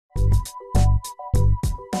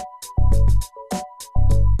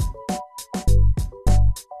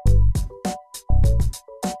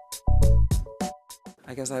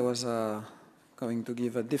I guess I was going to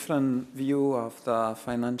give a different view of the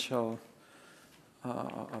financial,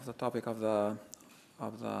 of the topic of the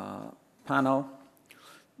panel,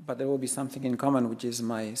 but there will be something in common, which is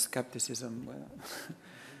my skepticism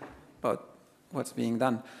about what's being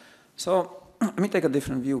done. So let me take a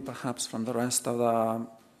different view, perhaps, from the rest of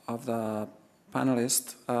the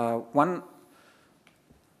panelists.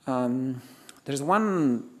 There's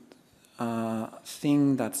one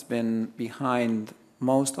thing that's been behind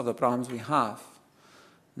most of the problems we have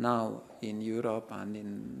now in Europe and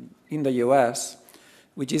in the US,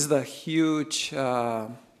 which is the huge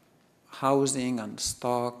housing and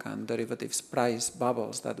stock and derivatives price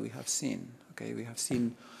bubbles that we have seen. Okay, we have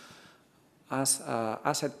seen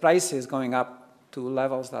asset prices going up to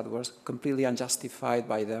levels that were completely unjustified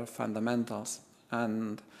by their fundamentals.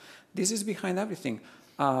 And this is behind everything.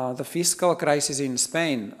 The fiscal crisis in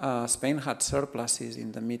Spain, Spain had surpluses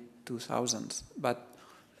in the mid-2000s,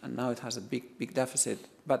 and now it has a big deficit.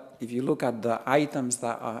 But if you look at the items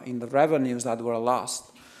that are in the revenues that were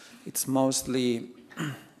lost, it's mostly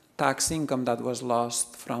tax income that was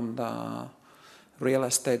lost from the real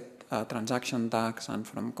estate transaction tax and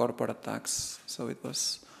from corporate tax. So it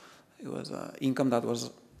was income that was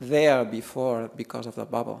there before because of the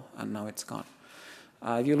bubble, and now it's gone.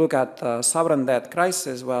 If you look at the sovereign debt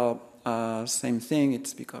crisis, well, same thing,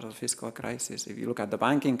 it's because of fiscal crisis. If you look at the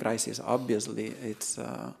banking crisis, obviously it's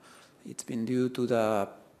been due to the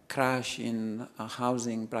crash in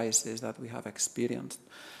housing prices that we have experienced.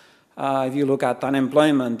 If you look at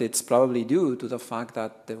unemployment, it's probably due to the fact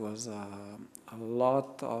that there was a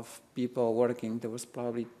lot of people working. There was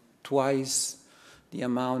probably twice the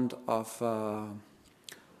amount of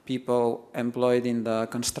people employed in the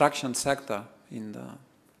construction sector in the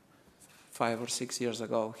 5 or 6 years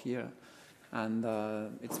ago here. And a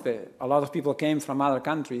lot of people came from other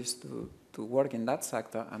countries to work in that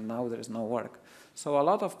sector, and now there is no work. So a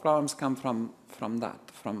lot of problems come from that,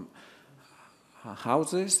 from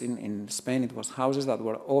houses. In Spain, it was houses that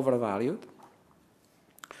were overvalued.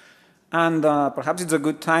 And perhaps it's a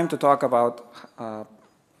good time to talk about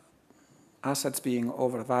assets being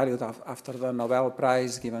overvalued after the Nobel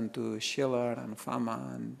Prize given to Schiller and Fama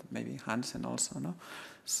and maybe Hansen also, no?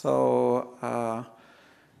 So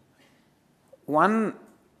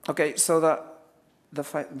so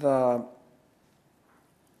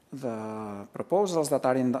the proposals that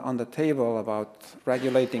are on the table about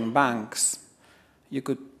regulating banks, you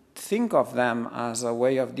could think of them as a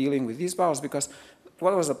way of dealing with these bubbles, because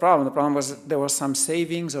what was the problem? The problem was there was some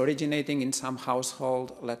savings originating in some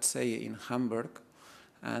household, let's say in Hamburg,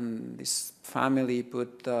 and this family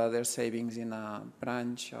put their savings in a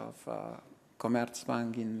branch of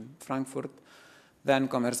Commerzbank in Frankfurt. Then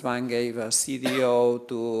Commerzbank gave a CDO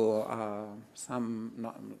to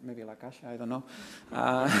maybe La Caixa, I don't know.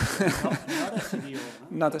 Not a CDO. Huh?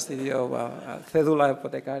 Not a CDO, well, cédula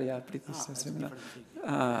hipotecaria, pretty similar.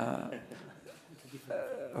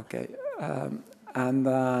 Okay. And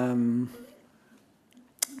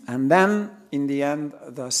then, in the end,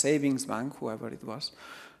 the savings bank, whoever it was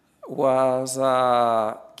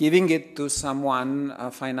giving it to someone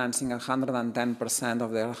financing 110%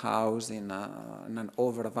 of their house in an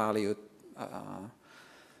overvalued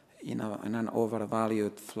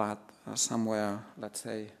flat somewhere, let's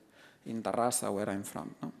say, in Terrassa, where I'm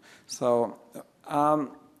from. No?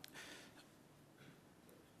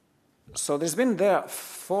 So there's been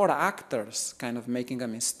 4 actors kind of making a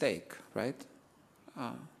mistake, right?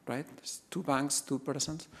 Right? There's 2 banks, 2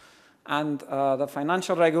 persons. And the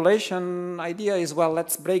financial regulation idea is, well,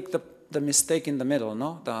 let's break the mistake in the middle,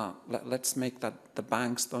 no? Let's make that the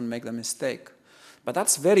banks don't make the mistake. But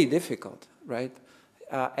that's very difficult, right?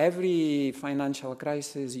 Every financial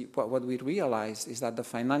crisis, what we realize is that the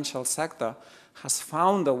financial sector has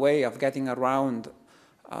found a way of getting around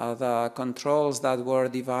the controls that were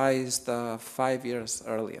devised 5 years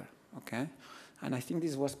earlier, okay? And I think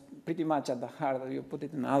this was pretty much at the heart. You put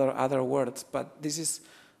it in other words, but this is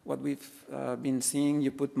what we've been seeing.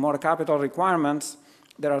 You put more capital requirements.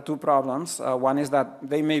 There are 2 problems. One is that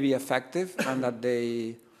they may be effective and that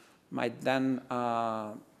they might then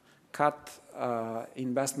cut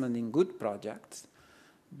investment in good projects.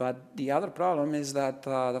 But the other problem is that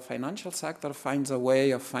the financial sector finds a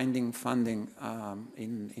way of finding funding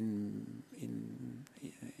in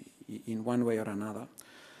one way or another.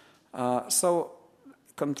 So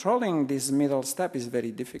controlling this middle step is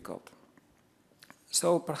very difficult.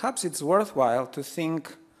 So perhaps it's worthwhile to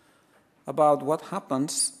think about what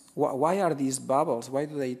happens, why are these bubbles, why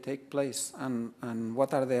do they take place, and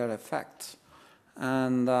what are their effects.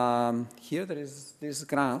 And here there is this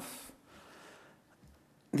graph.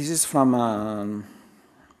 This is from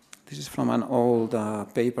This is from an old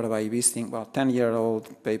paper by Wisting, well,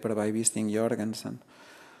 10-year-old paper by Wisting Jorgensen.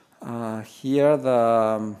 Here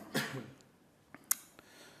the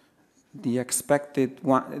expected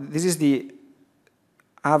one, this is the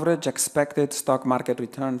average expected stock market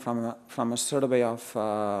return from a survey of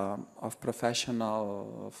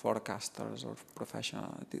professional forecasters or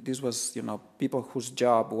professional. This was, you know, people whose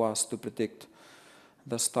job was to predict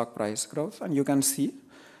the stock price growth, and you can see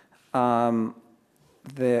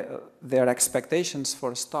their expectations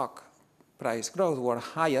for stock price growth were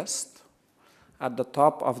highest at the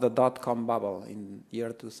top of the dot-com bubble in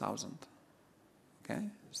year 2000. Okay,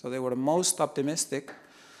 so they were most optimistic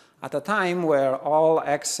at a time where all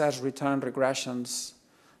excess return regressions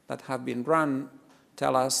that have been run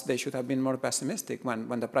tell us they should have been more pessimistic.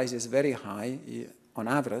 When the price is very high, on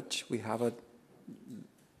average, we have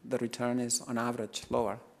the return is on average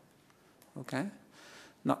lower. Okay,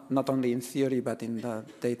 not only in theory but in the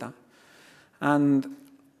data. And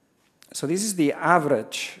so this is the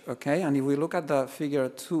average. Okay, and if we look at the figure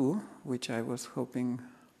 2, which I was hoping,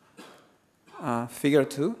 figure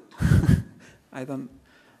 2, I don't.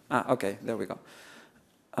 Okay, there we go.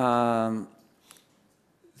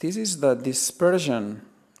 This is the dispersion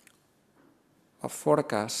of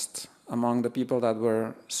forecasts among the people that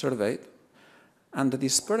were surveyed, and the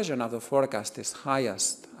dispersion of the forecast is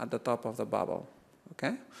highest at the top of the bubble.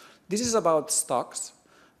 Okay? This is about stocks,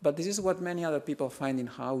 but this is what many other people find in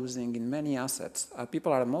housing, in many assets.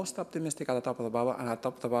 People are most optimistic at the top of the bubble, and at the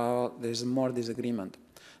top of the bubble there's more disagreement.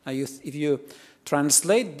 Now, if you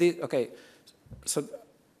translate this, okay, so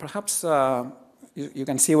perhaps you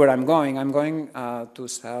can see where I'm going. I'm going to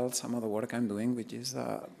sell some of the work I'm doing, which is,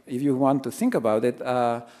 if you want to think about it,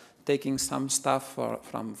 taking some stuff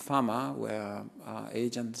from FAMA, where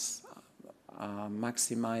agents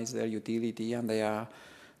maximize their utility, and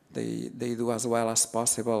they do as well as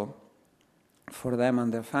possible for them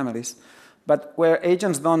and their families, but where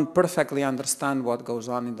agents don't perfectly understand what goes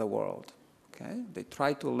on in the world. Okay? They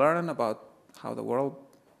try to learn about how the world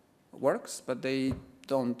works, but they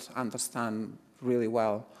don't understand really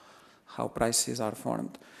well how prices are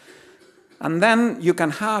formed. And then you can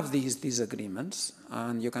have these disagreements,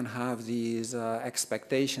 and you can have these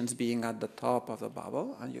expectations being at the top of the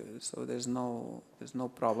bubble, and so there's no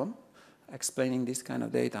problem explaining this kind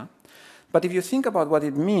of data. But if you think about what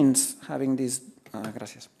it means, having this,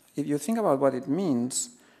 if you think about what it means,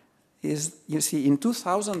 is, you see, in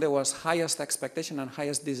 2000 there was highest expectation and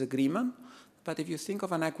highest disagreement. But if you think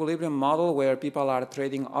of an equilibrium model where people are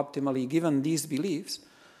trading optimally given these beliefs,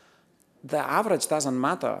 the average doesn't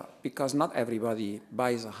matter, because not everybody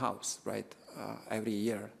buys a house, right, every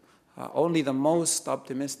year. Only the most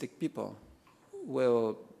optimistic people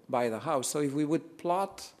will buy the house. So if we would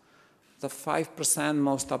plot the 5%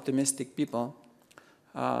 most optimistic people,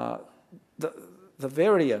 the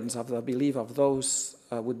variance of the belief of those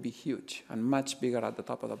would be huge and much bigger at the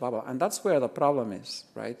top of the bubble. And that's where the problem is,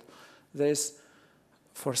 right? There's,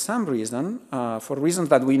 for some reason, for reasons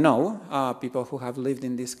that we know, people who have lived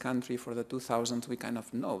in this country for the 2000s, we kind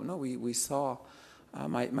of know. No, we saw,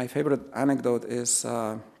 my favorite anecdote is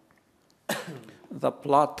the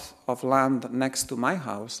plot of land next to my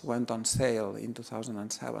house went on sale in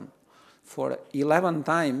 2007 for 11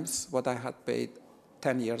 times what I had paid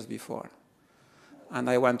 10 years before. And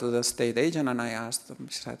I went to the state agent and I asked them,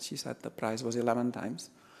 she said the price was 11 times.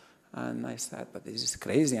 And I said, but this is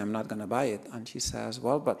crazy, I'm not going to buy it. And she says,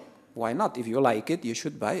 well, but why not? If you like it, you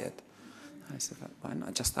should buy it. I said, why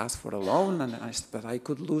not? Just ask for a loan. And I said, but I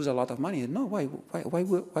could lose a lot of money. No, why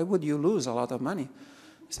would you lose a lot of money?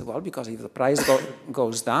 He said, well, because if the price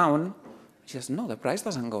goes down. She says, no, the price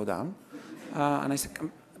doesn't go down. And I said,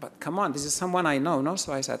 but come on, this is someone I know, no?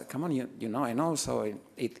 So I said, come on, you know I know. So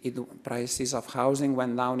prices of housing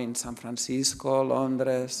went down in San Francisco,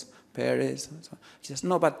 Londres, Paris. So she says,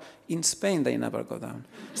 no, but in Spain they never go down.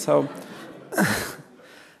 So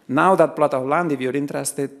now that plot of land, if you're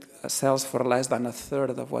interested, sells for less than a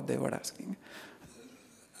third of what they were asking.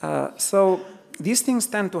 So these things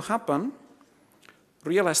tend to happen.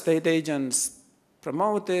 Real estate agents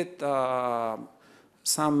promote it.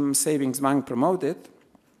 Some savings bank promote it.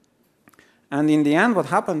 And in the end, what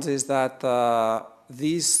happens is that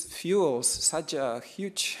this fuels such a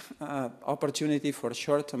huge opportunity for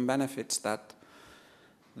short-term benefits that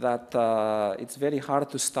it's very hard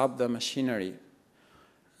to stop the machinery.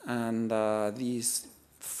 And these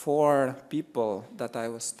 4 people that I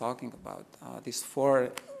was talking about, these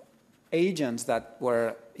 4 agents that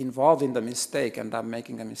were involved in the mistake and are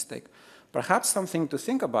making a mistake, perhaps something to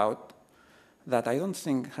think about that I don't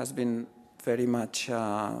think has been very much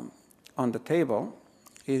on the table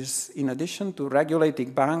is, in addition to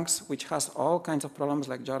regulating banks, which has all kinds of problems,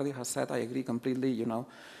 like Jordi has said, I agree completely, you know,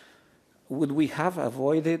 would we have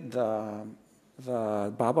avoided the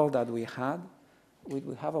bubble that we had? Would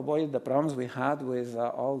we have avoided the problems we had with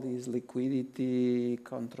all these liquidity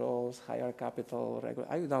controls, higher capital,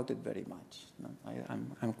 I doubt it very much. No?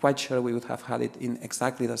 I'm quite sure we would have had it in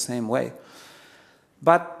exactly the same way.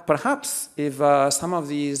 But perhaps if some of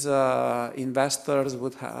these investors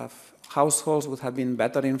would have, households would have been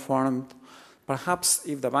better informed, perhaps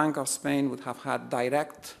if the Bank of Spain would have had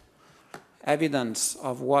direct evidence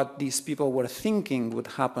of what these people were thinking would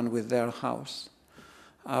happen with their house,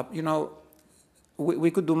 you know,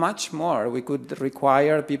 we could do much more. We could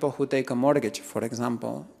require people who take a mortgage, for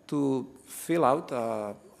example, to fill out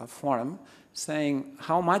a form saying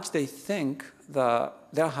how much they think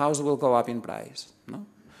their house will go up in price. No?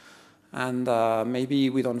 And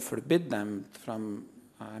maybe we don't forbid them from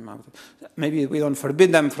maybe we don't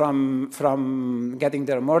forbid them from getting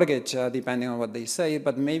their mortgage, depending on what they say,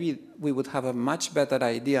 but maybe we would have a much better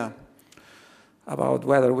idea about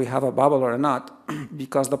whether we have a bubble or not,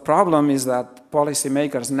 because the problem is that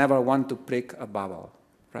policymakers never want to prick a bubble,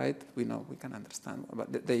 right? We know, we can understand,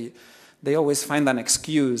 but they always find an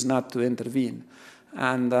excuse not to intervene.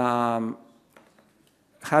 And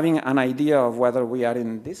having an idea of whether we are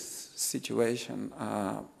in this situation,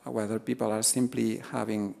 whether people are simply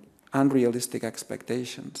having unrealistic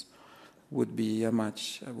expectations, would be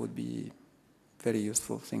very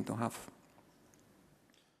useful thing to have.